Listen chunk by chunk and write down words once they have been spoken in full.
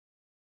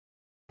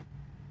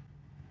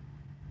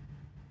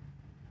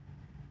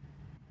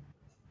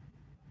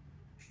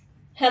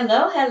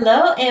Hello,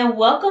 hello, and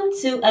welcome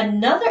to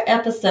another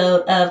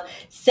episode of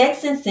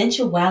Sex and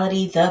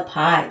Sensuality, the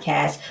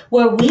podcast,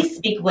 where we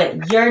speak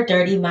what your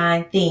dirty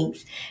mind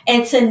thinks.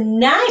 And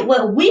tonight,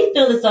 what we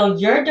feel is on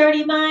your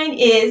dirty mind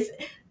is,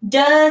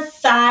 does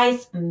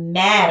size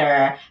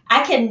matter?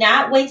 I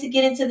cannot wait to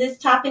get into this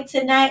topic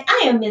tonight.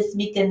 I am Miss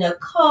Mika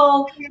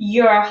Nicole,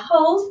 your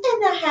host,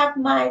 and I have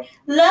my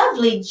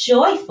lovely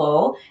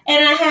Joyful,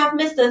 and I have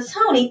Mr.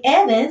 Tony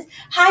Evans.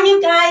 How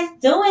you guys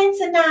doing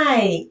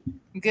tonight?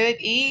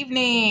 Good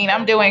evening.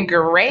 I'm doing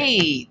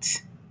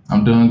great.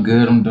 I'm doing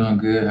good. I'm doing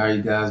good. How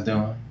you guys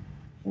doing?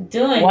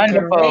 Doing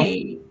Wonderful.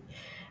 great.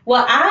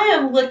 Well, I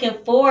am looking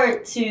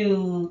forward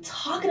to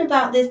talking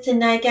about this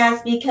tonight,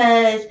 guys,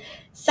 because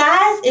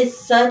size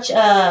is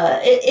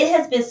it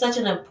has been such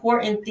an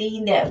important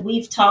thing that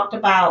we've talked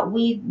about,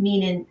 we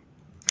meaning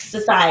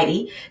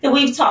society, that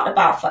we've talked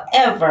about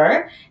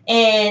forever.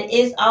 And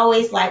it's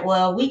always like,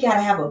 well, we got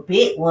to have a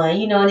big one,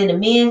 and then the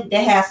men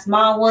that have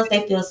small ones,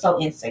 they feel so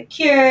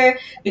insecure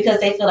because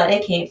they feel like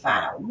they can't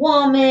find a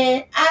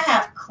woman. I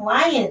have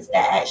clients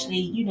that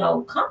actually,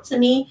 come to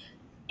me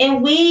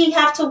and we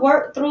have to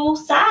work through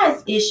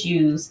size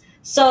issues.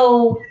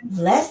 So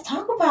let's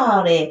talk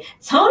about it.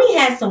 Tony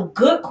has some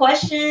good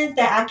questions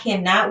that I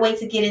cannot wait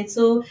to get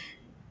into.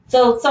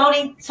 So,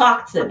 Tony,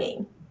 talk to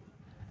me.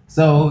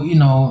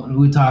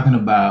 We're talking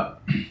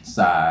about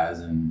size,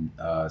 and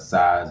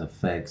size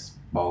affects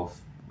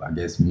both, I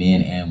guess,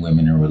 men and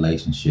women in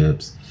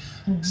relationships.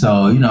 Mhm.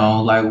 So,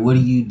 what do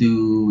you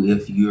do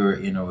if you're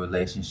in a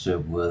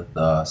relationship with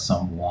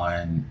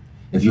someone,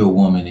 if you're a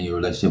woman in your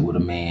relationship with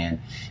a man,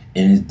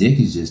 and his dick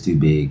is just too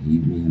big? You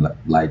mean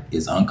like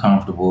it's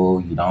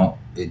uncomfortable?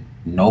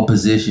 No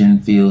position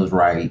feels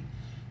right.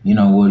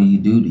 What do you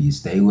do? Do you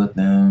stay with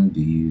them? Do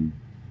you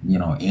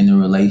end the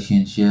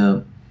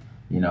relationship?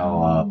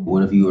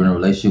 What if you were in a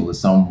relationship with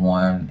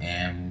someone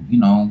and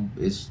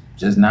it's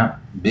just not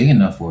big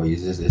enough for you?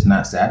 It's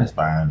not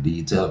satisfying. Do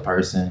you tell a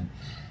person,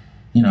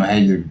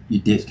 hey, your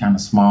dick's kind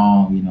of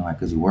small, like,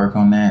 could you work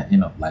on that?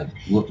 Like,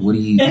 what do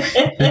you, like,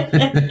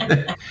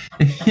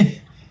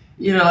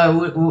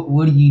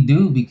 what do you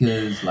do?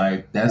 Because,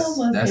 like, Oh that's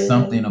my that's goodness.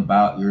 something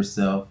about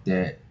yourself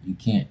that you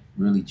can't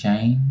really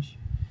change.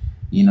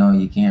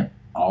 You can't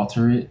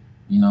alter it.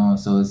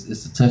 So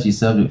it's a touchy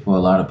subject for a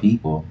lot of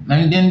people.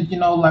 And then,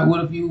 like,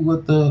 what if you're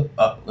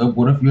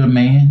a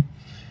man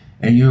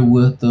and you're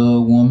with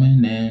a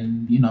woman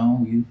and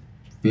you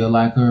feel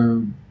like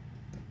her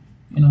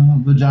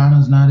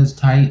vagina's not as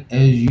tight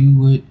as you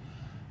would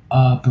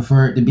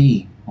prefer it to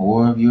be.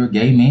 Or if you're a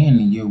gay man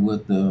and you're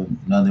with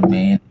another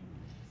man,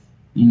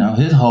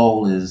 his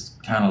hole is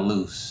kind of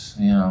loose.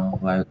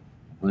 Like,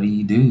 what do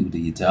you do? Do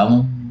you tell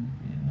him?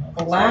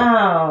 So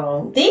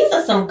Wow. These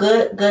are some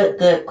good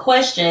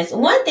questions.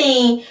 One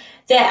thing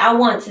that I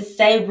want to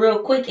say real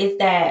quick is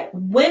that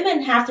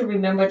women have to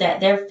remember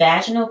that their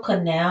vaginal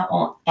canal,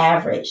 on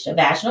average, the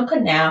vaginal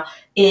canal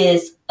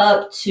is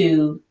up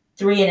to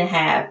three and a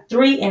half,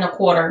 three and a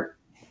quarter,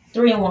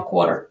 3 and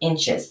 1/4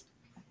 inches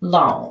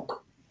long,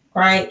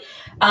 right?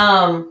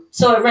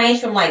 So it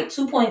ranges from like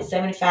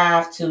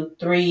 2.75 to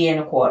 3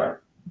 and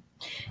 1/4.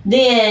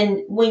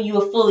 Then when you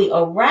are fully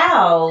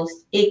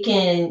aroused,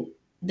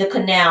 the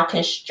canal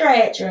can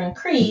stretch or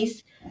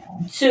increase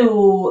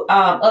to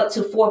up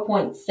to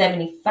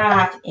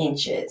 4.75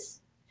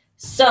 inches.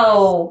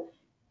 So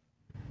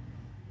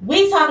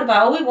we talked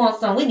about, we want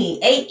some, we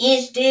need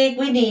 8-inch dick,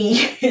 we need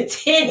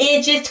 10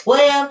 inches,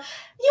 12.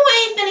 You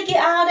ain't finna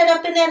get all that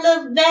up in that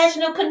little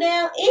vaginal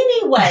canal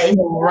anyway.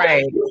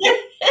 Right.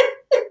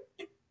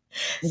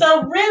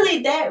 So really,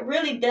 that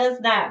really does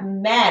not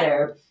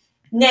matter.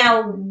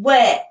 Now,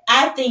 what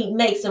I think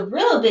makes a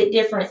real big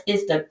difference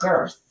is the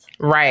girth.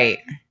 Right.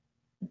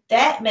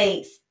 That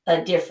makes a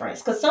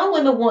difference because some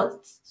women want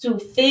to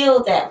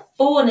feel that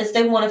fullness.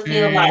 They want to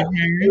feel like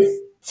Hmm.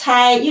 it's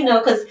tight,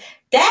 because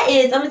that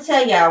is, I'm gonna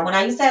tell y'all, when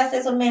I used to have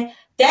sex with men,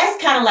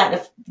 that's kind of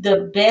like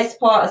the best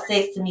part of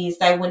sex to me. It's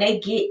like when they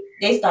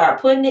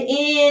start putting it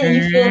in and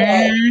you feel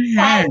that Hmm.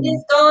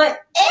 tightness going.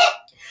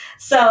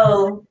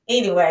 So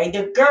anyway,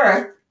 the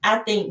girth I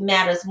think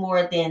matters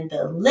more than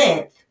the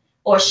length,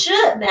 or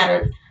should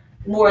matter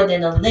more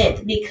than the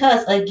length,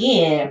 because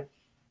again,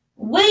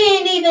 we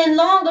ain't even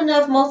long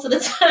enough most of the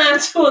time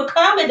to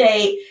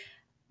accommodate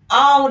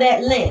all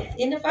that length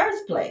in the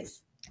first place.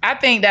 I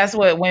think that's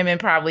what women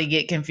probably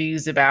get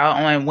confused about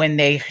on when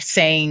they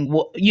saying,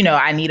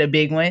 I need a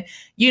big one.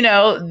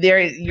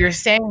 You're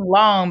saying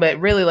long, but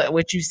really, like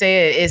what you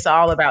said, it's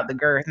all about the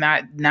girth,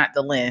 not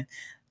the length.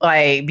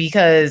 Like,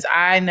 because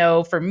I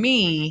know for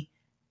me,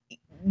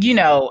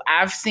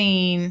 I've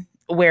seen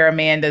where a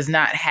man does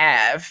not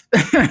have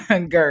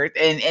girth,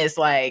 and it's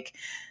like,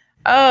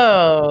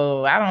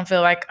 oh, I don't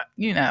feel like,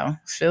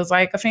 feels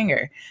like a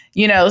finger,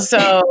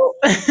 so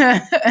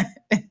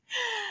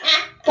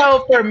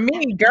so for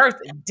me, girth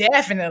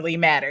definitely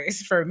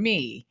matters for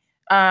me.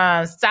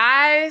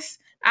 Size,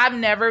 I've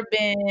never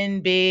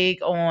been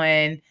big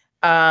on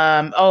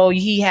oh,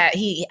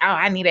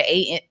 I need an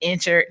 8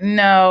 incher.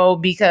 No,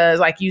 because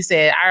like you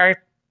said,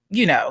 our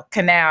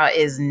canal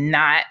is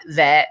not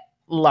that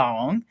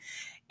long,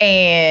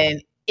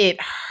 and it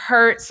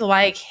hurts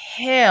like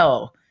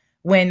hell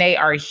when they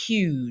are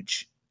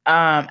huge.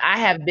 I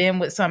have been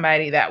with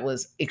somebody that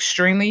was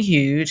extremely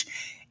huge,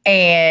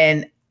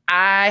 and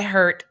I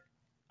hurt,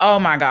 oh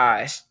my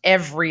gosh,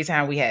 every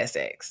time we had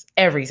sex.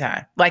 Every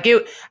time. Like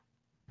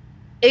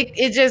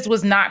it just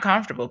was not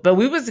comfortable. But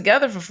we was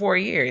together for 4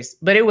 years,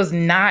 but it was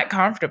not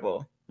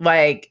comfortable.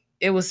 Like,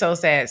 it was so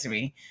sad to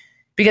me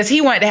because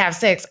he wanted to have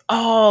sex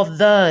all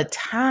the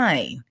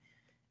time.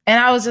 And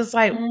I was just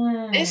like,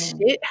 this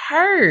shit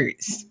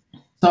hurts.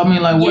 So I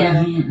mean, like, what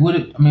Yeah. did you? What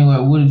did, I mean,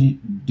 like, what did you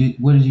do?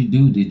 What did you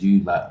do? Did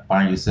you like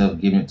find yourself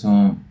giving it to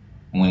him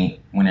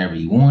whenever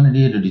he wanted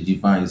it, or did you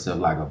find yourself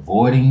like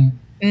avoiding?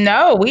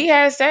 No, we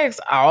had sex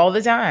all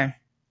the time.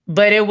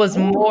 But it was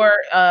Ooh. more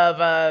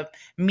of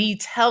me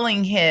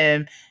telling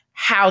him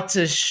how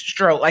to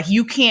stroke. Like,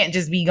 you can't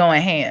just be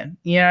going ham.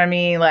 You know what I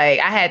mean? Like,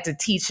 I had to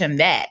teach him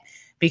that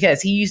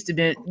because he used to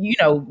be,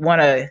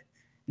 want to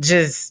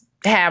just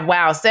have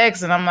wild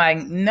sex. And I'm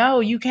like, no,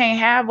 you can't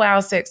have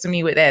wild sex to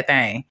me with that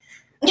thing.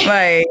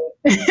 Like,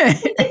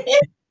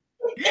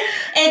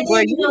 And well,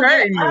 then, you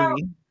hurting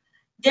me.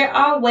 there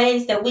are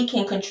ways that we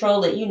can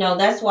control it.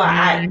 That's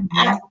why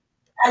Mhm.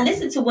 I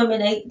listen to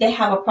women, they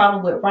have a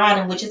problem with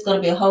riding, which is going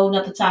to be a whole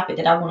nother topic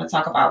that I want to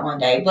talk about one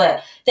day.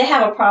 But they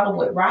have a problem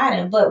with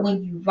riding. But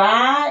when you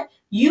ride,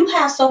 you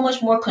have so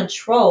much more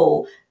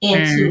control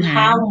into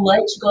how Mhm.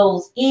 much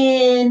goes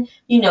in,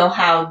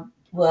 how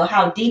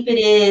deep it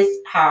is,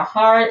 how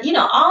hard,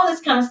 all this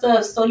kind of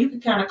stuff. So you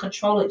can kind of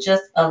control it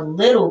just a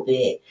little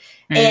bit.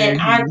 And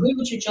I Mhm. agree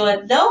with you, Joy.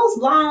 Those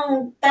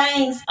long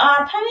things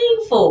are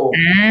painful.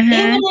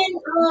 Even Mhm.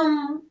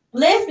 in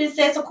lesbian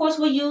sex, of course,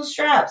 we use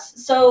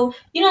straps. So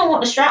you don't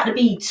want the strap to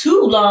be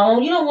too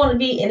long. You don't want to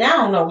be, and I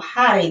don't know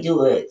how they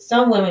do it.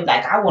 Some women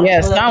like, I want a Yeah,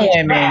 12 some inch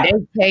women, strap. they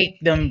take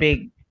them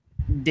big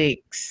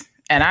dicks.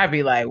 And I'd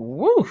be like,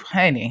 woo,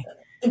 honey.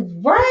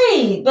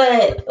 Right.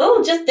 But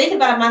oh, just thinking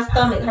about it, my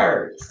stomach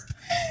hurts.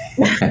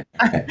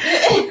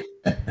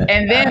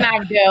 And then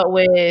I've dealt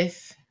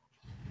with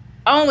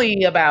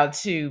only about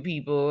 2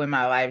 people in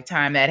my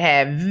lifetime that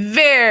had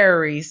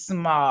very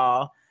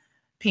small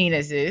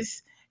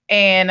penises.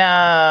 And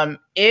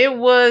it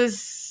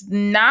was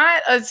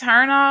not a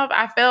turn off.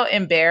 I felt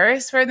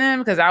embarrassed for them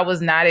because I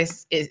was not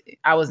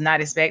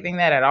expecting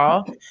that at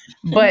all.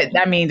 But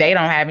I mean, they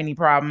don't have any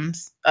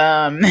problems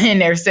in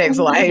their sex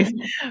life.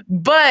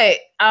 But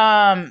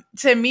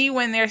to me,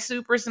 when they're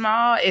super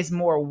small, it's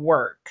more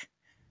work.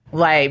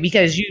 Like,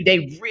 because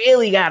they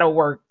really gotta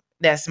work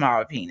that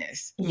small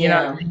penis. You know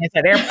what Yeah. I'm saying?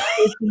 So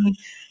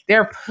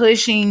they're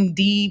pushing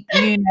deep,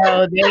 they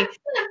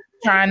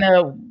trying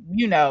to,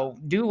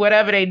 do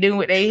whatever they do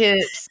with their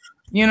hips.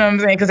 You know what I'm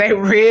saying? Because they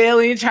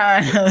really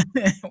trying to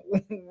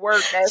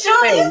work that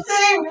Sure, you space.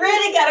 said they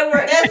really got to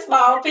work that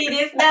small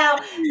penis. Now,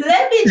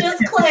 let me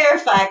just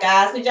clarify,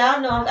 guys, because y'all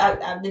know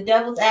I'm the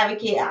devil's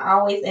advocate. I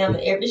always am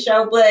in every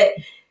show, but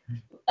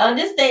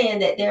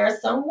understand that there are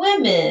some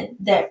women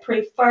that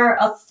prefer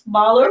a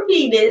smaller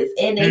penis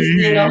and they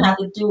still don't Mhm. have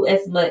to do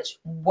as much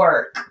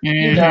work,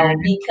 Mhm.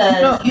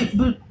 because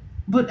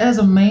But as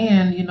a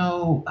man,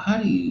 how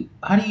do you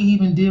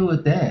even deal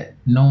with that,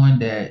 knowing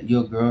that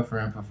your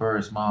girlfriend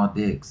prefers small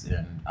dicks,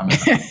 and I mean,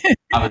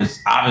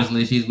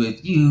 obviously she's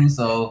with you,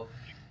 so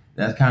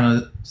that's kind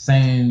of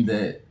saying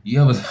that you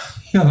have a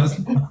you have a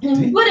small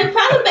dick. would it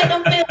probably make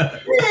them feel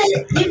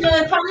good?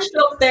 It probably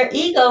strokes their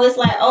ego. It's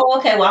like, oh,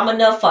 okay, well, I'm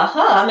enough for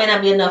her. I may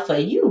not be enough for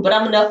you, but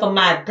I'm enough for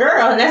my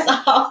girl, and that's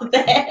all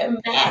that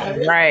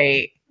matters.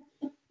 Right.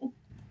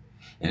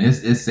 And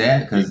it's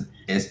sad because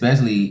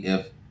especially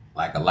if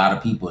like a lot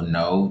of people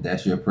know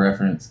that's your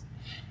preference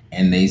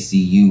and they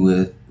see you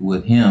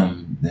with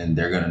him, then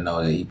they're gonna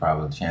know that he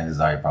probably chances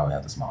are he probably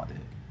has a small dick.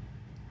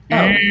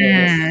 Oh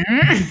goodness.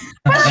 Mhm.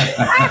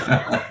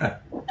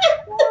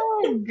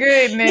 Oh,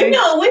 goodness.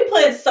 We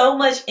put so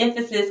much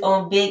emphasis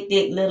on big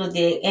dick, little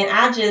dick, and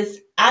I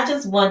just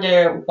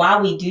wonder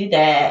why we do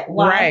that.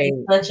 Why is Right.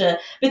 it such a,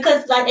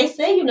 because like they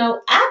say,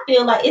 I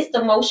feel like it's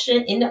the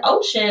motion in the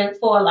ocean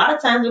for a lot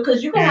of times,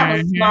 because you can have a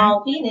Mhm.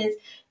 small penis,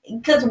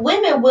 because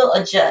women will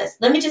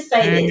adjust. Let me just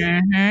say this.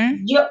 Mhm.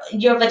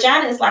 Your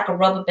vagina is like a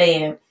rubber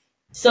band.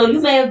 So you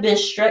may have been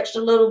stretched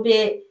a little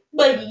bit,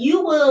 but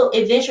you will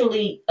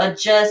eventually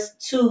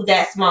adjust to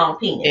that small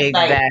penis.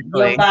 Like your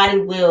Exactly. body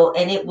will,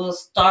 and it will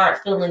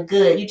start feeling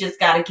good. You just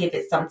got to give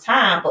it some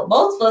time. But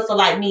most of us are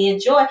like me and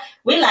Joy.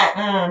 We like,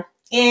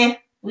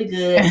 we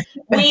good.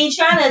 We ain't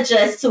trying to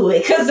adjust to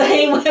it because that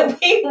ain't what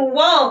we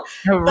want.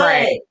 But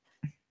Right.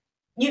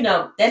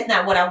 that's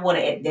not what I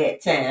wanted at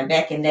that time.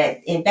 Back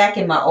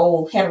in my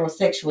old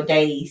heterosexual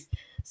days.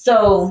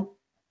 So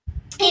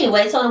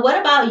anyway, Tony, what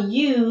about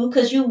you?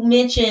 Because you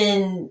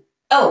mentioned,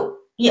 oh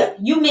yeah,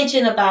 you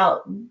mentioned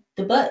about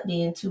the butt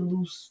being too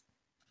loose.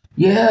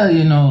 Yeah,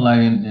 like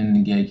in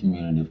the gay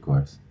community, of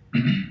course.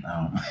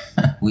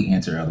 We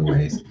enter other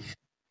ways.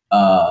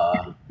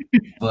 Uh,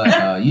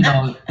 but you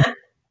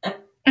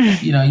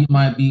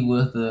might be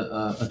with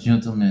a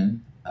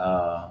gentleman,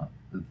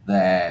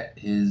 that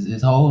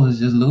his hole is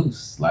just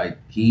loose. Like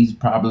he's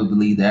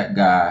probably that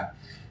guy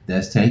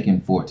that's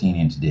taking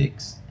 14-inch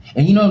dicks.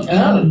 And to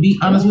Oh. be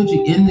honest with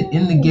you, in the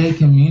Ooh. gay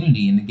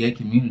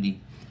community,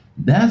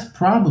 that's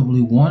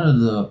probably one of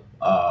the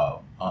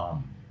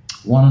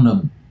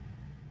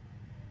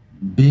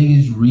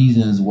biggest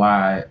reasons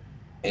why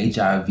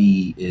HIV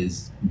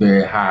is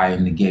very high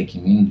in the gay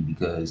community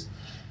because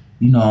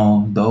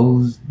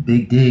those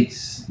big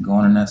dicks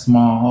going in that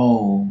small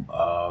hole,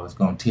 it's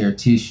gonna tear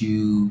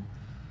tissue,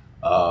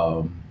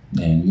 and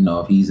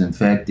if he's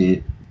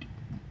infected,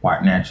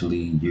 quite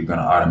naturally you're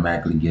gonna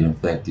automatically get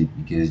infected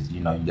because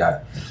you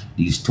got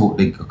these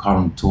they could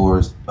call them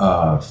tours,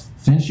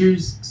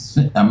 finchers.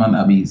 I might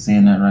not be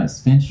saying that right,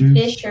 finchers.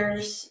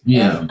 Fishers,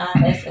 Yeah.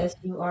 Fissures.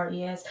 But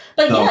yeah,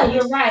 So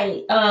you're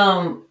right.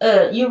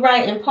 You're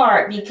right in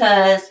part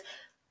because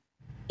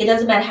it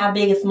doesn't matter how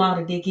big and small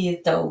the dick is,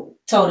 though,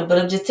 Tony. But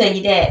I'm just telling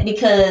you that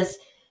because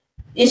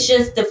it's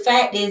just the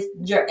fact is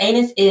your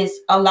anus is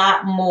a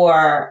lot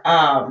more.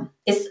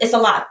 It's a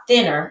lot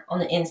thinner on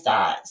the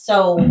inside.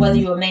 So whether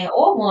mhm. you're a man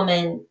or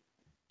woman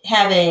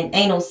having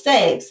anal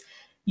sex,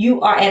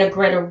 you are at a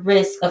greater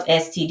risk of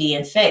STD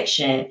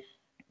infection,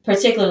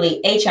 particularly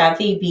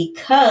HIV,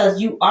 because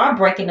you are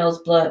breaking those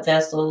blood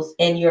vessels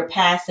and you're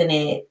passing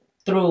it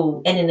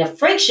through. And then the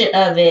friction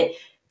of it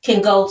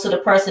can go to the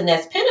person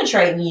that's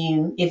penetrating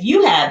you. If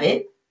you have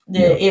it,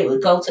 Yeah. it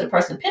would go to the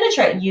person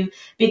penetrating you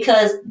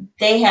because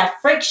they have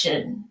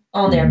friction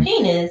on their Mhm.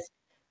 penis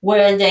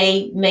where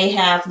they may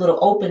have little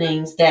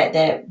openings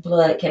that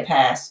blood can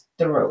pass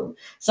through.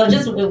 So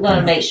just we want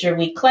to make sure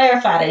we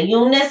clarify that you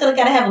don't necessarily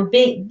got to have a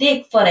big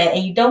dick for that,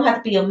 and you don't have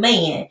to be a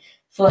man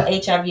for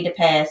HIV to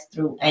pass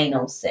through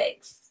anal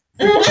sex.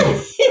 True.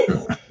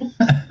 True.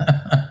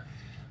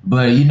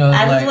 But I just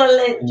like,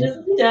 want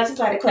to I just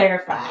like to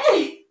clarify.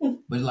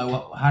 but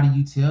like, how do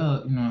you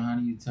tell? How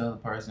do you tell the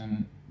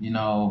person?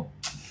 Your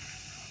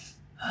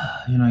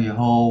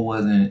hole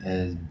wasn't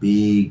as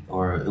big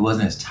or it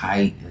wasn't as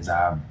tight as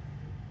I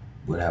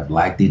would have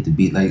liked it to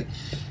be. Like,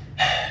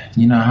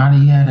 how do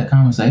you have that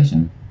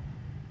conversation?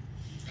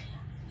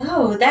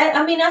 Oh,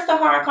 that's a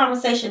hard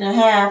conversation to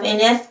have, and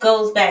that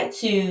goes back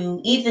to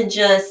even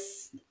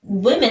just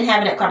women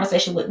having that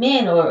conversation with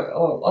men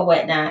or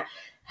whatnot.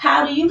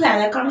 How do you have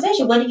that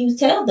conversation? What do you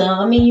tell them?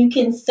 I mean, you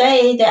can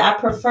say that I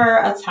prefer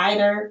a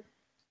tighter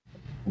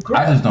I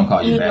grip. just don't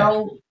call you You back.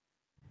 know,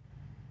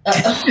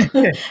 oh, do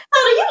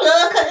you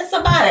love cutting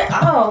somebody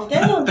off?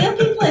 Damn, give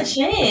people a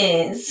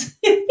chance.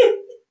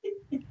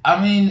 Because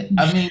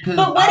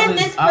But I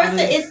live, I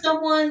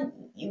live.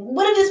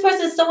 what if this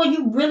person is someone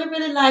you really,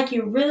 really like,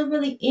 you're really,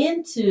 really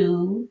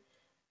into?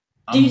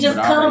 Do you But just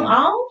I cut them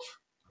already, off?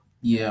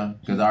 yeah,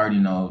 because I already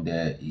know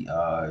that you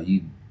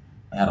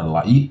had a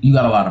lot. You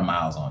got a lot of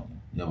miles on you.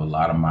 You have a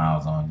lot of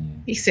miles on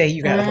you. He said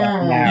you got a lot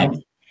of And, mouth.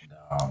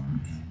 Mm.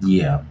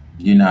 yeah,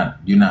 you're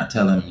not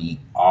telling me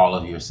all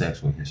of your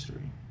sexual history.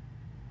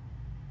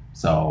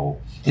 So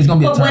it's gonna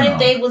be a But what turn if on.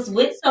 they was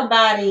with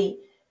somebody?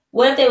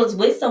 What if they was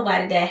with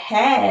somebody that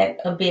had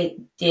a big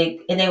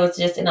dick and they was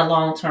just in a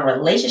long term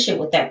relationship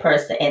with that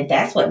person and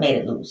that's what made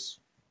it loose?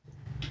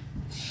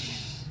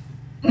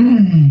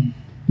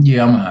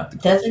 Yeah, I'm gonna have to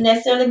cut Doesn't you.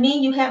 necessarily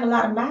mean you have a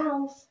lot of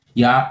mouths.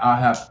 Yeah, I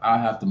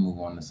have to move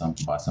on to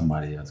something about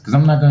somebody else because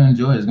I'm not gonna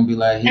enjoy it. It's gonna be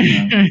like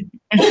hitting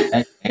a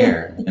bag of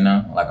air,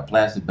 like a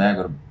plastic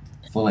bag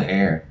full of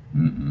air.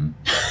 Mm-mm.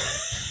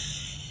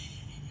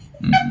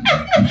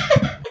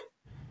 Mm-mm.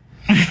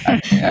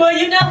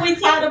 Well, we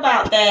talked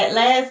about that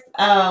last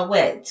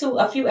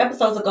a few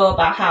episodes ago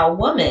about how a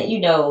woman,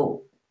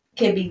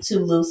 can be too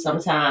loose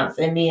sometimes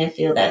and men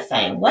feel that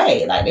same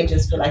way. Like they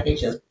just feel like they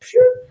just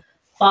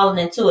falling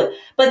into it.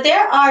 But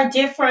there are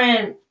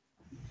different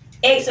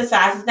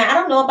exercises. Now I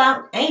don't know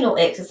about anal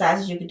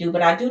exercises you can do,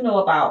 but I do know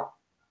about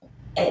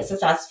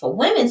exercises for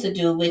women to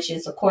do, which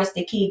is of course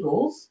the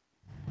Kegels.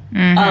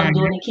 Mm-hmm.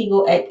 Doing the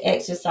Kegel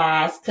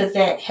exercise because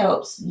that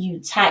helps you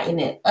tighten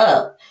it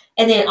up.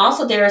 And then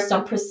also there are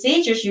some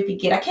procedures you could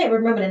get. I can't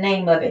remember the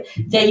name of it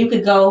that you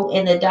could go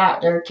and the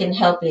doctor can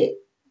help it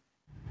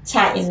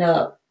tighten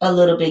up a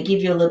little bit,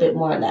 give you a little bit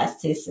more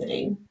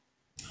elasticity.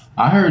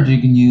 I heard you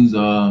can use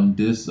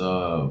this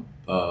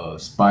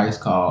spice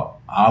called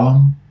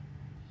alum,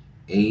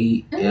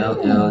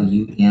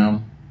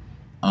 Mm.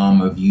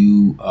 ALLUM. If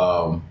you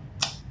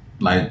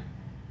like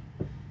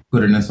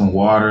put it in some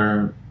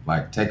water,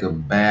 like take a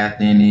bath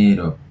in it,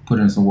 or put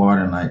it in some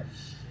water and like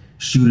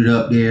shoot it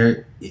up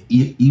there.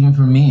 Even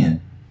for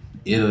men,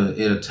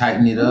 it'll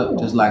tighten it up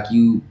just Ooh. like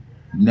you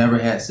never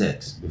had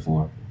sex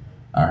before.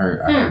 I Hmm.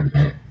 heard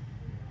that.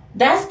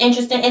 That's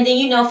interesting. And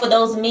then for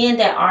those men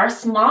that are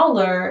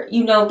smaller,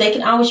 they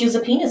can always use a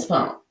penis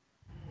pump.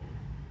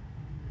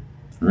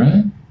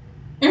 Really?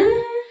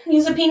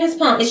 Use a penis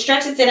pump. It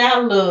stretches it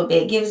out a little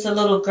bit, gives it a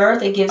little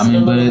girth, it I gives it a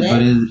mean, little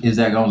but length. is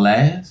that gonna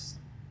last?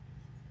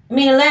 I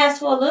mean, it lasts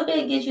for a little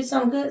bit, gives you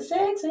some good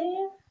sex,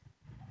 man.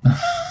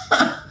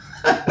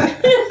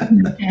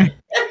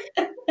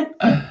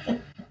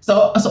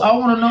 So I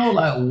want to know,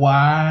 like,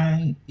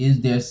 why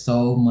is there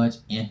so much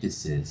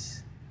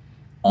emphasis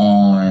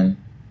on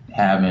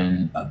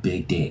having a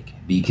big dick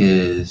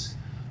because,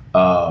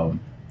 I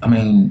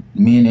mean,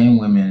 men and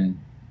women,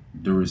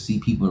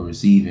 people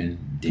receiving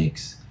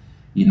dicks,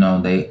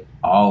 they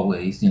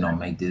always,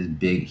 make this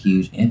big,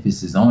 huge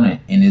emphasis on it.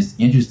 And it's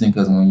interesting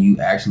because when you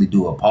actually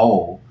do a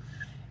poll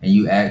and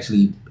you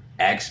actually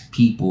ask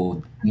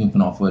people,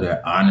 for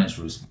their honest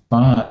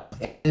response,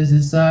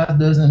 his size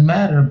doesn't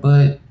matter,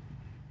 but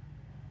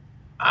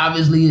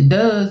obviously it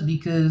does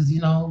because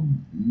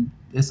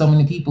there's so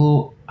many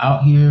people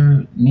out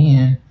here,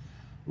 men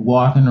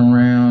walking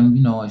around,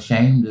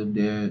 ashamed of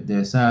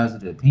their size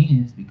of their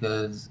penis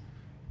because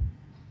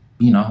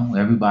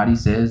everybody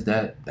says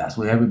that that's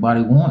what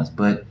everybody wants.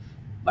 But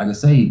like I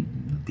say,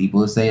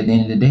 people say at the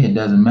end of the day it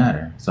doesn't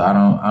matter. So I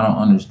don't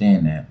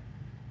understand that.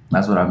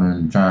 That's what I've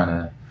been trying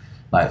to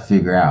like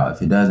figure out.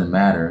 If it doesn't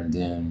matter,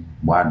 then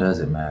why does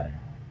it matter?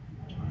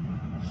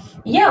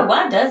 Yeah,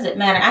 why does it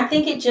matter? I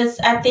think it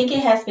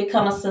has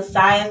become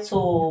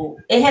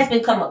it has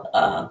become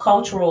a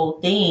cultural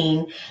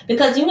thing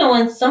because,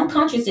 in some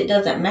countries it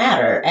doesn't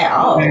matter at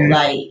all. Mhm.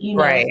 Like,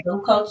 Right.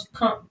 some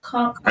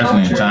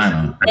Especially in cultures,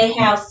 China. they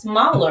have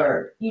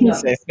smaller,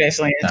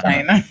 Especially in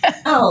China.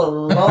 China. oh,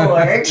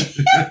 Lord.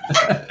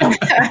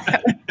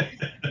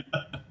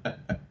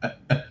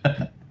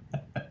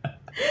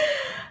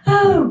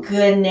 Oh,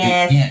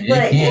 goodness. It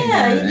But can't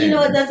yeah, be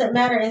that. it doesn't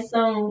matter in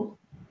some,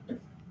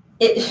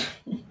 it,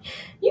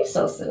 you're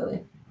so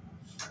silly.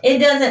 It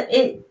doesn't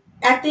it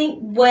I think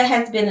what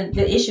has been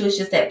the issue is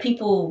just that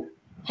people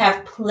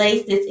have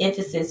placed this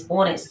emphasis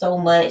on it so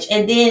much,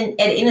 and then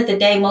at the end of the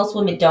day most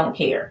women don't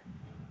care,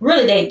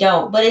 really they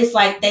don't, but it's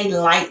like they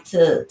like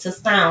to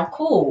sound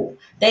cool.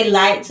 They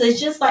like to,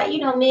 it's just like,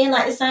 men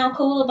like to sound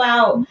cool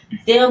about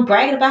them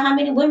bragging about how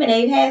many women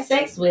they've had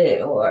sex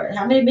with or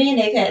how many men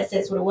they've had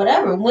sex with or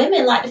whatever.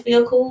 Women like to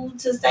feel cool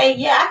to say,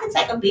 yeah, I can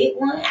take a big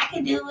one, I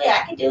can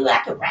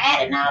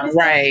ride and all this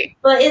stuff. Right.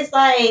 But it's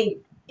like,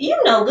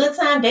 good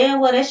time damn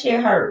well that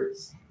shit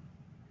hurts.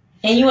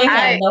 And you ain't I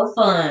having no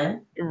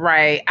fun.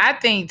 Right. I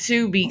think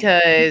too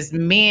because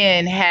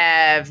men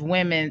have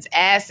women's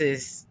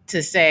asses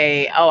to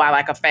say, "Oh, I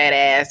like a fat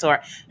ass," or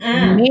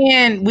Mm.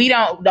 men we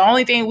don't. The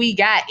only thing we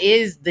got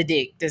is the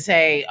dick to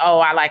say, "Oh,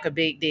 I like a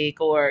big dick,"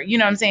 or you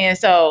know what I'm saying.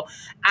 So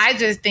I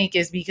just think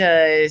it's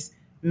because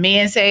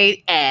men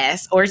say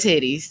ass or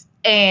titties,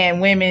 and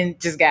women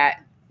just got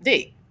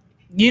dick.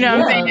 You know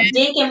what I'm Yeah, saying?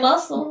 dick and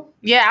muscle.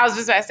 Yeah, I was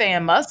just about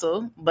saying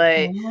muscle,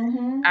 but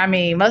I Hmm.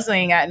 mean, muscle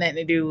ain't got nothing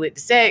to do with the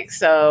sex,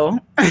 so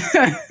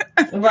I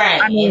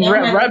Right. It mean, don't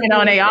have nothing rubbing to do on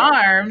with their sex.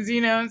 arms,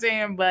 you know what I'm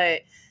saying?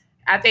 But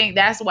I think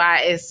that's why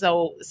it's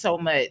so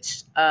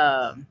much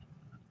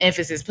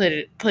emphasis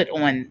put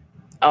on.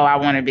 Oh, I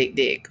want a big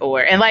dick,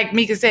 and like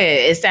Mika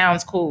said, it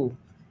sounds cool,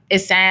 it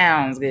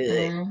sounds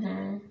good.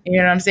 Hmm. You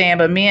know what I'm saying?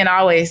 But men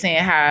always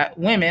saying how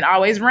women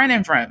always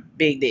running from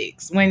big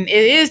dicks when it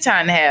is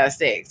time to have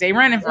sex. They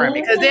running from it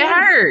because it Hmm.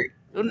 hurt.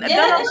 Yeah, Don't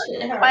that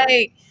shit hurt.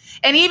 like.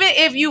 And even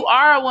if you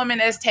are a woman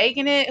that's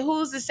taking it,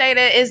 who's to say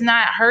that it's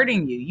not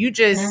hurting you? You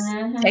just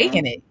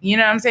taking Hmm. it. You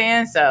know what I'm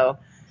saying? So,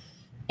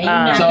 And you're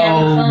not um,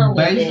 having So fun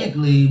with it.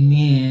 basically,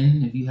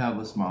 men, if you have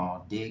a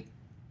small dick,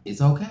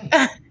 it's okay.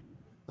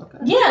 Okay.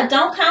 Yeah,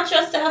 don't count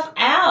yourself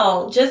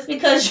out just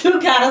because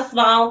you got a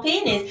small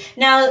penis.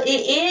 Now it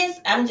is.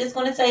 I'm just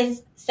going to say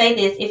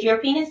this: if your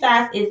penis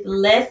size is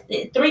less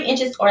 3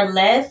 inches or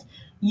less,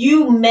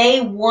 you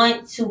may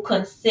want to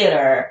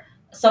consider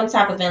some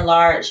type of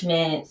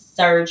enlargement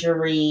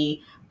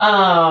surgery.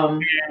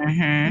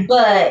 mhm.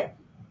 But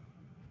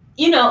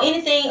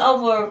anything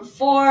over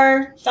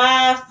 4,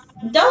 5,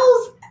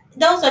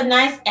 those are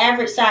nice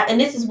average size, and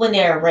this is when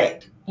they're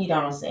erect. You know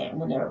what I'm saying?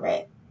 When they're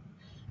erect.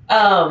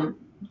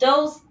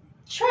 Those,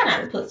 try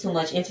not to put too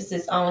much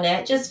emphasis on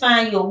that. Just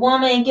find you a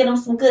woman, get them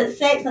some good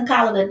sex, and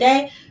call it a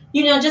day.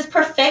 Just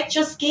perfect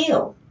your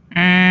skill.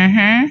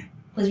 Mhm.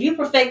 Because if you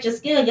perfect your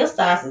skill, your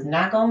size is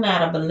not gonna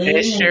matter. It Believe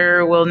me.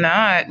 sure will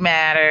not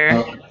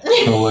matter.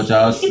 So what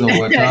y'all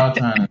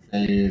trying to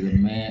say is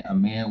a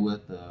man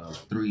with a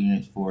 3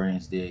 inch, 4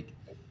 inch dick,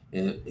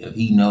 if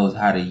he knows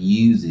how to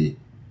use it,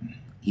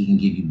 he can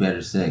give you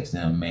better sex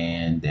than a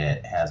man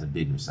that has a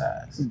bigger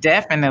size.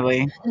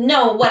 Definitely.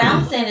 No, what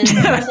I'm saying is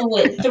a person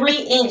with 3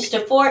 inch to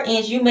 4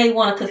 inch, you may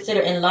want to consider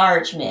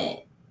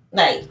enlargement.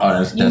 Like, Oh,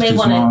 that's you that's may too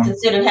want to small.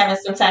 consider having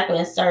some type of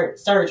insert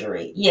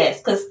surgery. Yes,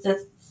 because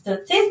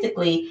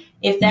statistically,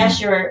 if that's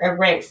Mm. your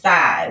erect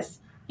size,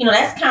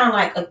 that's kind of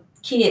like a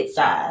kid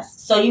size.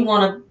 So you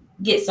want to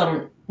get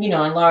some,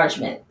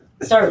 enlargement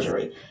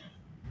surgery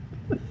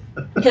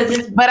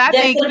because But I that's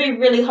think going to be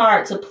really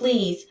hard to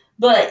please.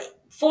 But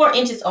 4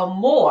 inches or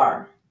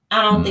more,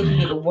 I don't think you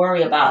need Mm. to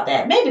worry about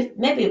that.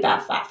 Maybe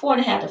about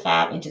 4.5 to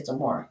 5 inches or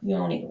more. You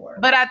don't need to worry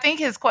But about I think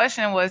his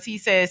question was he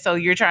said, so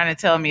you're trying to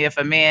tell me if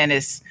a man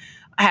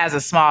has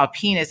a small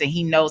penis and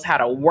he knows how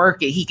to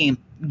work it, he can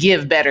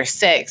give better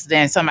sex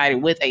than somebody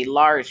with a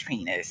large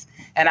penis.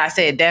 And I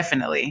said,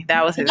 definitely.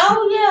 That was his.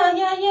 Oh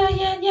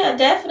yeah.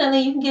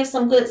 Definitely, you can give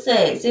some good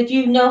sex if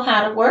you know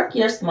how to work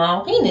your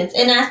small penis.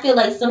 And I feel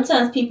like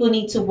sometimes people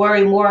need to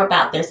worry more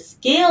about their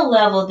skill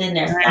level than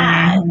their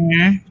size,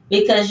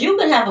 because you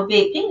could have a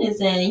big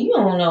penis and you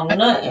don't know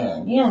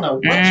nothing. You don't know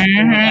what you're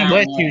doing down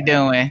What there. you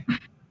doing?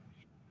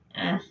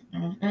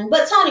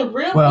 But Tony,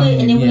 real Well, quick,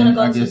 and then we're yeah,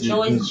 gonna I go to guess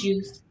Joy's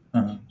juice.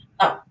 uh-huh.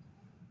 Oh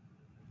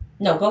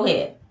no, go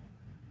ahead.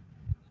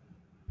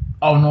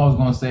 Oh no, I was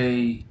gonna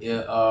say.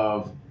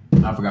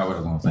 I forgot what I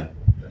was gonna say.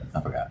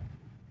 I forgot.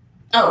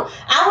 Oh,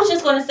 I was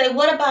just going to say,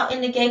 what about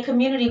in the gay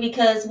community?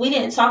 Because we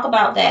didn't talk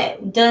about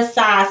that. Does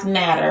size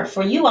matter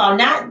for you all?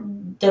 Not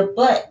the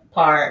butt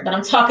part, but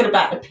I'm talking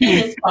about the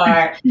penis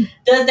part.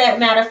 Does that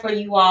matter for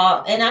you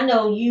all? And I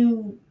know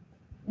you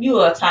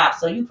are a top,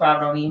 so you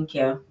probably don't even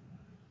care.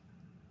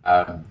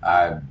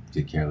 I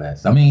could care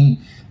less. I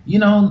mean,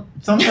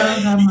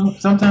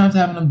 sometimes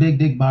having a big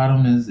dick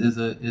bottom is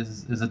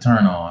a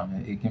turn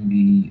on. It can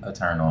be a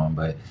turn on,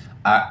 but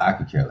I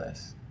could care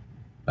less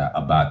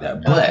about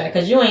that. Okay,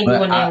 because you ain't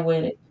doing I that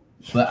with it.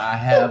 but I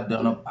have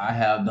done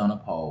a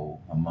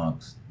poll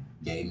amongst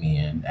gay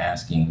men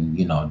asking,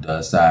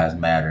 does size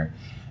matter?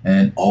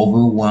 And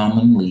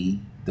overwhelmingly,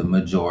 the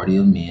majority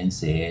of men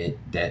said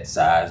that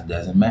size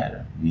doesn't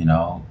matter.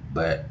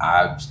 But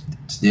I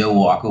still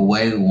walk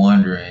away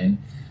wondering,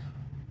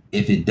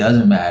 if it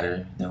doesn't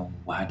matter, then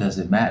why does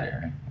it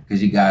matter?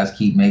 Because you guys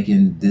keep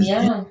making this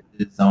Yeah.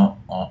 emphasis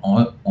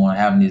on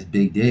having these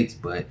big dicks,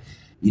 but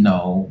when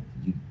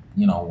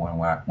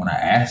I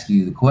ask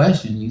you the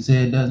question, you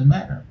say it doesn't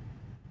matter.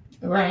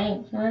 Right.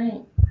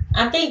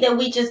 I think that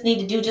we just need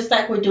to do just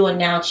like we're doing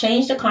now,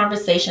 change the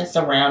conversation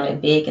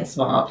surrounding big and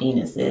small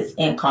penises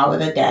and call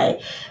it a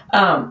day.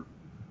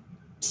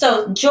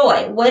 So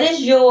Joy, what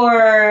is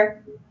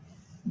your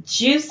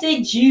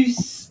juicy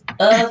juice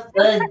of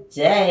the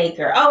day,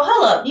 girl? Oh,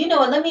 hold up. You know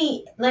what? Let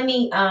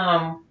me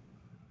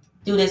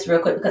do this real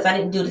quick because I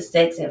didn't do the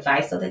sex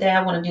advice of the day.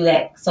 I want to do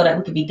that so that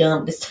we can be done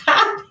with this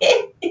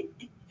topic.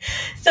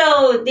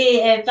 So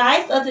the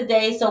advice of the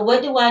day. So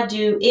what do I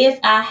do if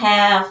I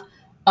have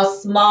a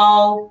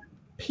small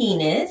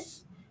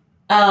penis?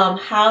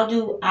 How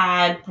do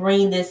I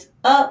bring this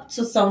up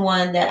to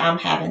someone that I'm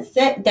having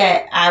sex,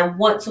 that I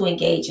want to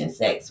engage in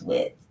sex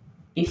with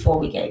before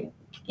we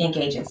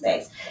engage in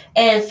sex?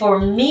 And for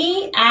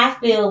me, I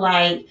feel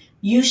like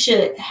you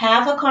should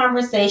have a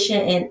conversation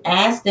and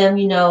ask them,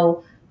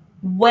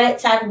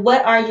 what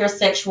are your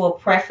sexual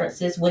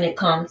preferences when it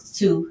comes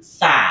to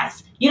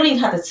size? You don't even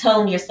have to tell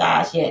them your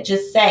size yet.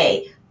 Just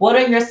say, what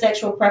are your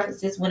sexual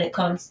preferences when it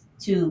comes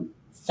to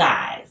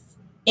size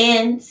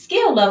and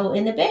skill level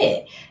in the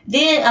bed?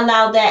 Then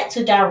allow that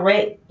to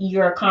direct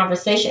your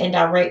conversation and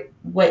direct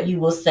what you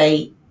will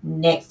say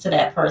next to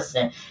that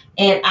person.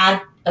 And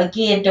I,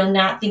 again, do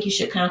not think you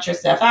should count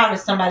yourself out.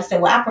 If somebody say,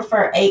 well, I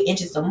prefer 8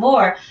 inches or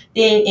more,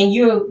 then and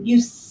you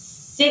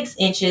 6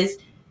 inches,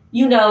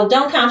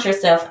 don't count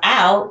yourself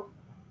out.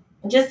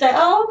 Just say,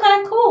 oh,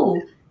 okay,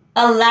 cool.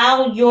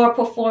 Allow your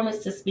performance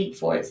to speak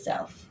for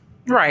itself.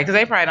 Right, because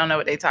they probably don't know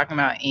what they're talking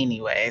about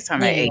anyway. It's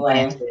talking about 8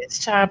 inches.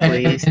 Child, And,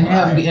 please. and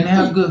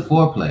have good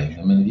foreplay.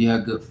 I mean, if you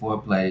have good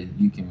foreplay,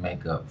 you can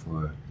make up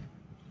for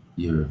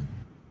your.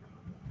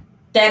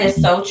 That is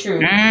so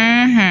true.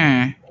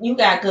 Mm-hmm. You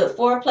got good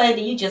foreplay,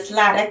 then you just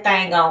slide that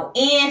thing on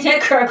in.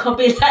 That girl gonna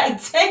be like,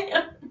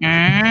 damn.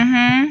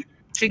 Mm-hmm.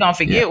 She gonna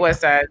forget what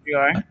size you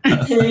are.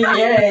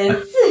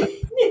 Yes.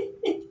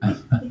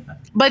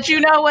 But you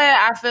know what?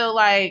 I feel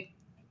like,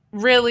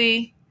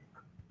 really,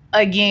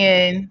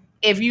 again,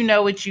 if you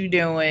know what you're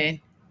doing,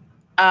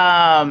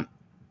 when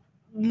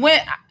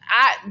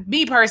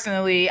me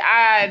personally,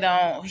 I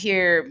don't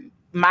hear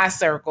my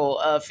circle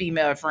of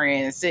female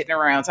friends sitting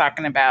around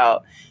talking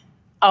about,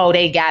 oh,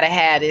 they gotta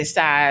have this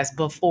size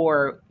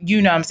before,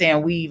 what I'm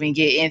saying, we even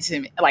get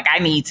intimate. Like, I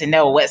need to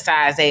know what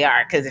size they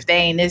are, because if they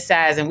ain't this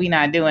size and we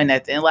not doing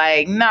nothing,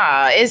 like,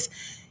 nah, it's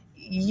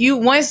you.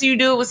 Once you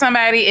do it with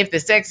somebody, if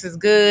the sex is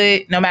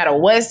good, no matter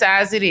what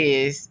size it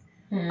is,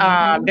 they're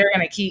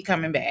gonna keep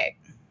coming back.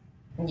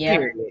 Yeah.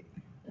 Period.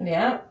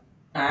 Yeah,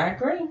 I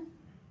agree.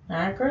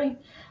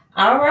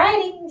 All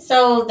righty.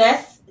 So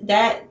that's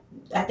that.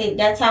 I think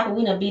that topic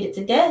we done beat it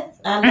to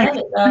death. I love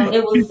it though.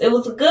 It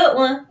was a good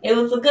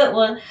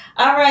one.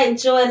 All right,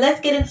 Joy, let's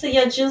get into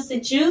your juicy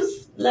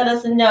juice. Let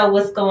us know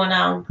what's going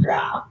on,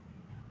 girl.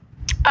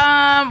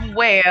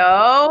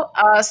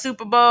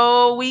 Super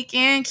Bowl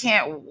weekend.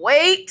 Can't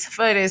wait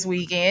for this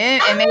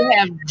weekend. And they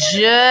have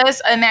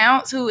just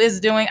announced who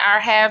is doing our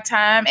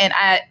halftime. And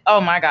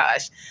oh my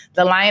gosh,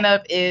 the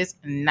lineup is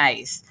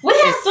nice. We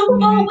have Super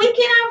Bowl weekend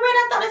already.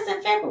 I thought it's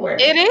in February.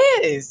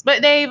 It is,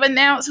 but they've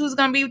announced who's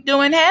going to be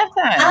doing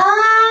halftime.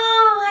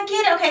 Oh, I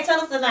get it. Okay,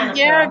 tell us the lineup.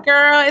 Yeah,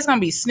 girl. It's going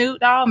to be Snoop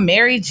Dogg,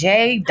 Mary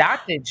J,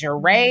 Dr.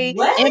 Dre,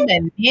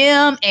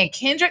 Eminem, and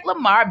Kendrick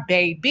Lamar,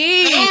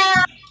 baby.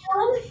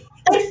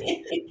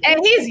 And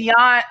he's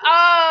yawning.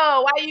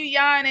 Oh, why you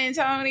yawning,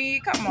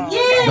 Tony? Come on.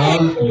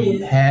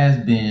 Those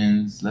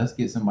has-beens. Let's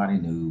get somebody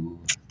new.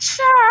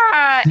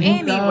 Child,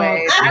 Snoop Dogg,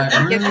 anyways, I like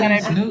think it's really,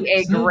 gonna be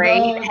a Snoop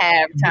great Dogg.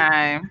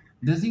 halftime.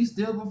 Does he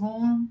still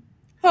perform?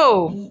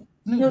 Who?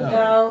 Snoop Snoop Dogg.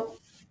 Dogg.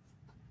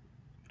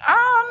 I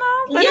don't know,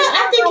 Yeah, but it's I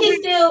not think gonna be.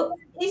 he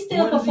still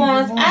What is he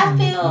performs. I performing?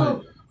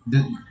 feel The,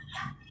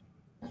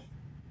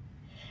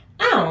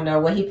 I don't know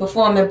what he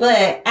performing,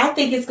 but I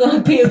think it's going to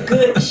be a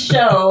good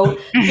show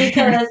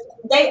because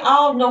they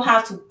all know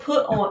how to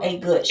put on a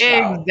good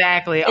show.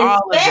 Exactly, all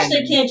of Especially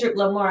them. Kendrick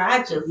Lamar. I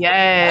just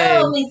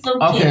Yes. love me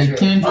some okay, Kendrick.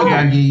 Kendrick, I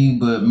Oh, get you,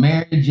 but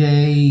Mary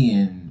J.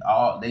 and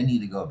all they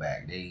need to go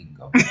back. They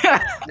go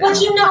back.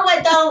 but you know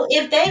what though?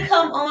 If they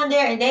come on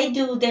there and they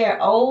do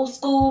their old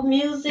school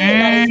music,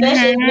 like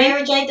especially if Mhm.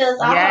 Mary J does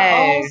all her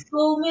old Yes.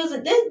 school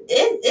music,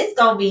 it's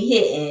gonna be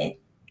hitting.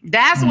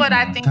 That's what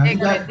I think they're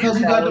gonna do, Cause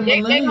you got though. the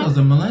They gonna. millennials.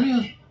 The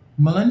millennials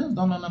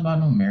don't know nothing about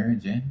no Mary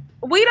J.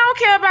 We don't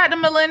care about the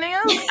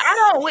millennials.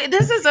 I don't.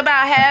 This is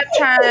about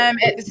halftime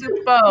at the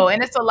Super Bowl,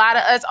 and it's a lot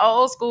of us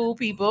old school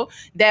people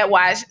that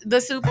watch the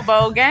Super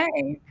Bowl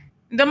game.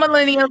 The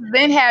millennials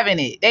been having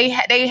it.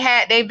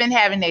 They've been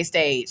having their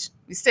stage.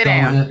 Sit So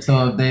down.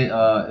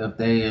 if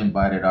they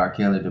invited R.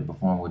 Kelly to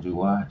perform, would you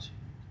watch?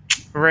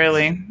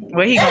 Really?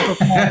 Where he gonna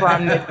perform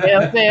from the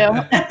jail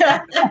cell?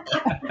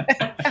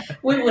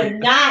 We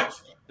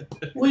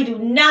do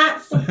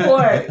not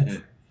support.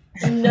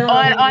 No, we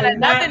On will not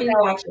another be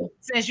note, watching.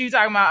 since you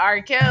talking about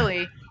R.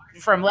 Kelly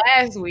from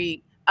last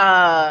week,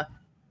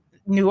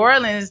 New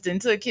Orleans then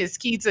took his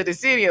key to the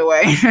city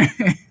away.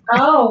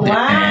 Oh Yes.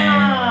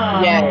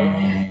 wow.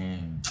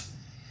 Damn.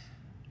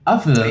 I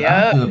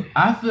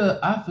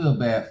feel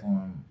bad for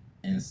him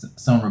in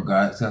some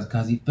regards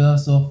because he fell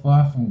so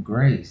far from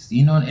grace.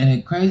 You know, and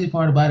the crazy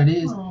part about it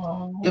is,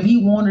 Oh. if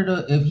he wanted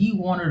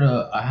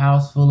a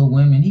house full of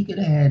women, he could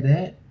have had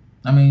that.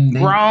 I mean,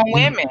 Grown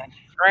women,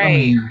 I right?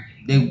 mean,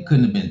 they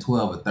couldn't have been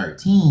 12 or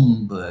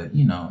 13, but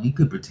you know, he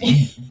could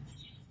pretend.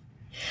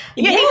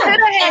 Yeah, he Yeah, could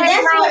have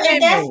had grown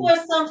and that's women.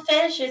 where some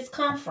fetishes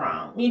come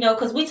from. You know,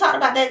 because we talked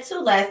about that too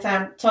last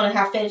time, Tony.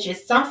 How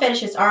some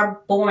fetishes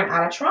are born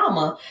out of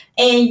trauma.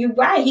 And you're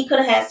right. He could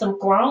have had some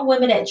grown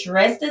women that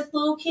dressed as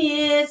little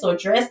kids or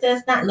dressed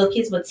as not little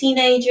kids but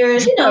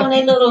teenagers. You know, and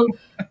they little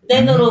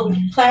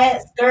Mhm.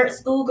 plaid skirts,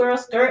 schoolgirl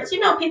skirts. You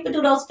know, people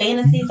do those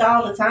fantasies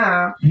all the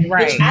time. Which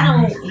Right. I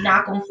don't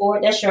knock them for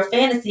it. That's your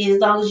fantasy as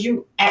long as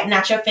you act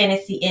not your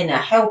fantasy in a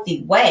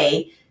healthy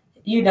way.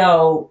 You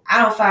know,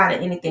 I don't find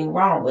anything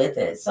wrong with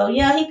it. So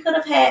yeah, he could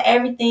have had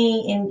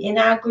everything, and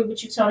I agree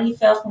with you, Tony. He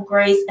fell from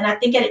grace, and I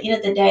think at the end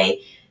of the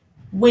day,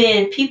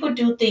 when people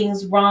do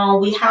things wrong,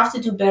 we have to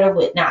do better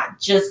with not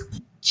just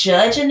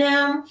judging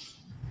them.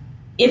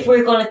 If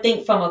we're going to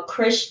think from a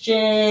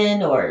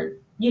Christian, or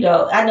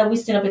I know we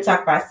stand up and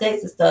talk about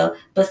sex and stuff,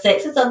 but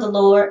sex is of the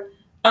Lord.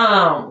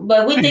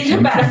 But we think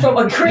about it from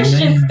a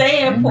Christian Amen.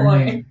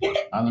 standpoint. Amen.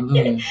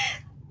 Hallelujah.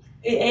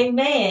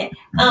 Amen.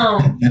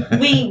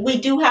 We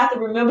do have to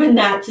remember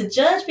not to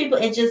judge people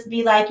and just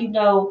be like,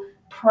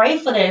 pray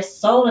for their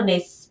soul and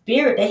their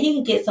spirit that he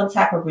can get some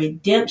type of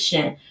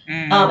redemption.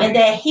 And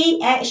that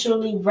he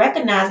actually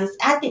recognizes.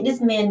 I think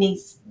this man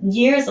needs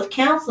years of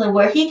counseling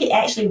where he could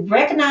actually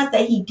recognize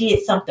that he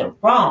did something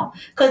wrong.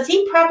 Because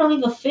he probably don't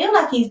even feel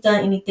like he's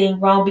done anything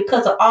wrong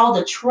because of all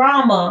the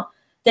trauma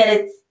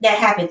that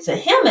happened to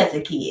him as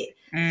a kid.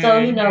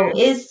 So,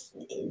 it's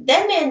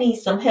that man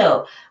needs some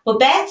help. But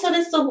back to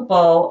the Super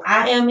Bowl,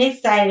 I am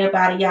excited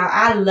about it,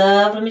 y'all.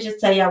 Let me just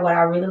tell y'all what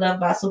I really love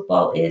about Super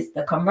Bowl is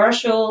the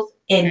commercials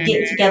and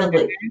getting together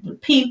with the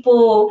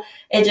people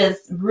and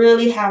just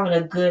really having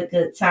a good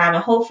time.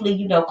 And hopefully,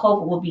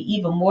 COVID will be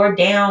even more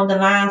down the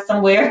line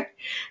somewhere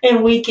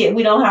and we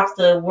don't have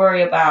to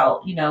worry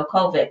about,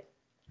 COVID.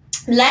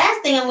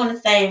 Last thing I'm going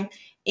to say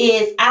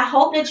is I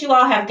hope that you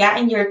all have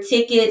gotten your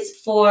tickets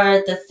for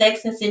the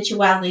Sex and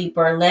Sensuality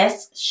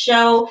Burlesque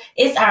show.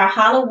 It's our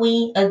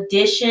Halloween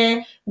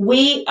edition.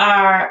 We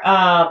are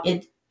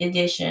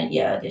edition.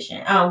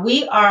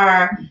 We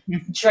are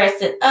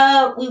dressing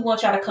up. We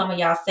want y'all to come in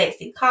y'all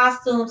sexy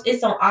costumes.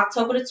 It's on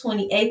October the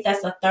 28th.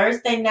 That's a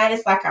Thursday night.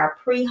 It's like our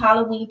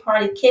pre-Halloween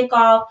party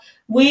kickoff.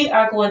 We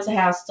are going to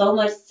have so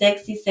much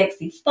sexy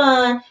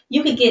fun.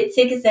 You can get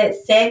tickets at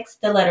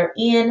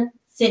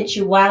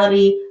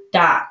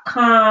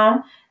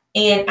sensuality.com.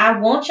 And I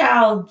want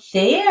y'all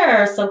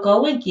there. So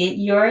go and get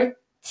your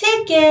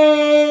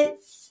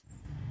tickets.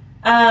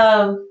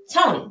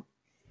 Tony,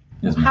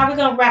 Yes, how are we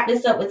gonna wrap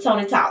this up with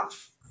Tony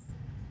Talks?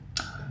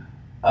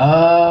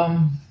 What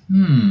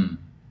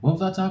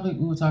was our topic?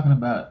 We were talking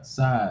about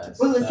size.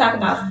 We was talking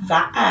about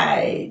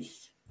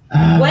size.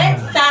 What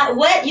size?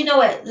 What you know?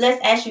 What? Let's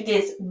ask you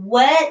this: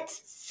 what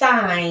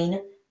sign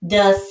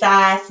does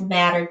size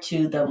matter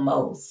to the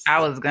most? I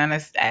was gonna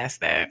ask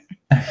that.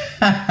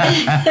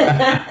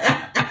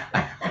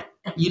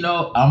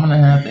 I'm gonna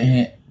have to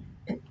hand.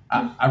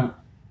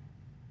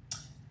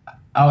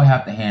 I would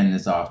have to hand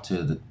this off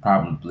to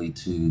probably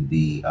to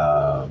the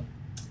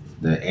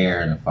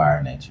air and the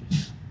fire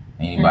natures.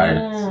 Anybody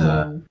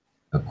that's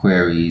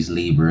Aquarius,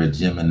 Libra,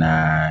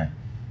 Gemini,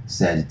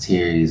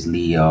 Sagittarius,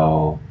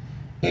 Leo,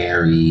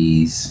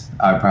 Aries,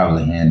 I'd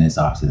probably hand this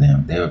off to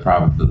them. They would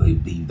probably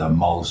be the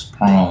most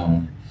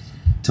prone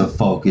to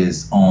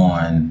focus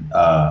on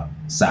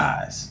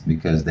size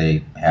because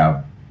they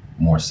have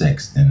more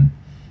sex than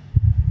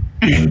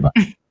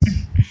everybody.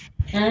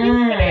 They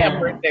have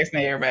more Mm. sex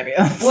than everybody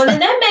else. Well, then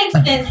that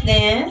makes sense.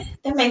 Then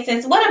that makes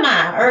sense. What am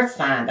I? Earth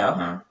sign, though,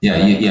 huh? Yeah, So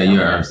that makes yeah, no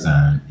you're Earth sense.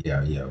 sign.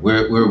 Yeah, yeah.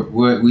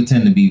 We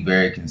tend to be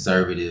very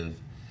conservative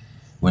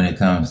when it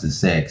comes to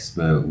sex,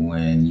 but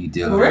when you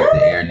dealing with the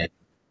Really? air,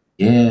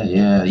 yeah,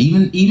 yeah.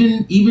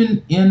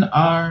 Even in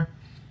our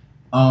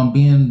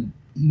being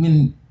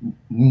even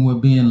when we're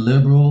being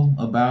liberal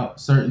about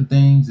certain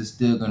things, it's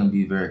still going to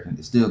be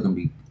it's still going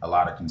to be a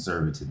lot of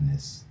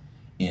conservativeness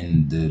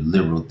in the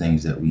liberal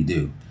things that we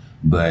do.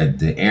 But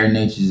the air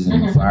natures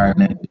and the fire Mm-hmm.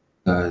 natures,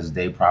 because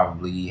they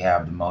probably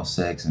have the most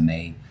sex and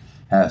they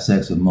have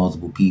sex with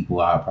multiple people,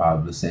 I'd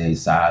probably say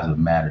size would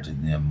matter to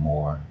them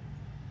more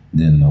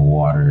than the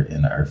water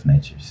and the earth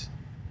natures.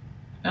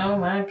 Oh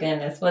my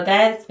goodness. Well,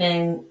 that's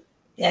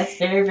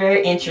very,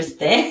 very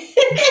interesting.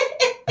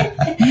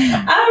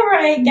 All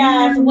right,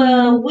 guys.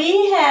 Well,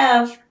 we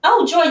have.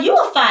 Oh, Joy, you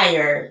a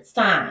fire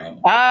sign.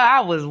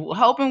 I was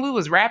hoping we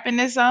was wrapping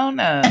this on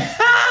up.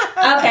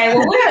 Okay,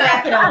 well, we'll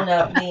wrap it on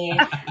up then.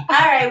 All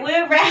right,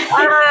 we're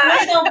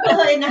gonna put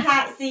her in the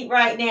hot seat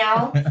right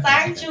now.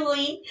 Sorry,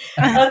 Julie.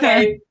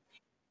 Okay.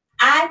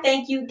 I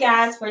thank you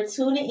guys for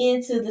tuning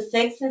in to the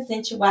Sex and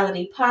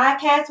Sensuality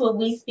podcast where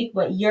we speak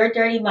what your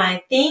dirty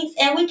mind thinks.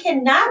 And we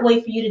cannot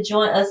wait for you to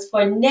join us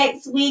for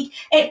next week.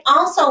 And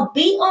also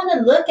be on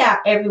the lookout,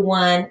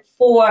 everyone,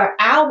 for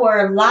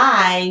our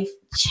live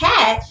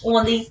chat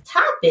on these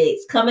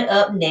topics coming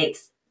up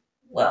next.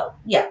 Well,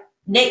 yeah.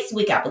 Next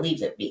week, I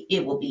believe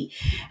it will be.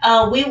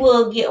 We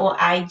will get on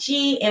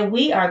IG and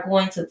we are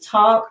going to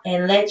talk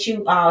and let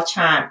you all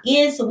chime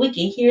in so we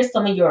can hear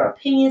some of your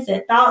opinions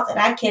and thoughts. And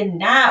I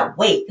cannot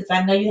wait because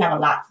I know you have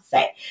a lot to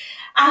say.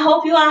 I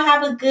hope you all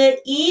have a good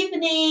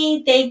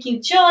evening. Thank you,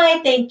 Joy.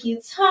 Thank you,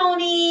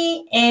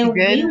 Tony. And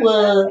Good. we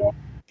will,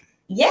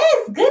 yes,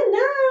 good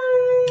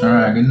night. All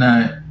right, good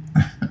night.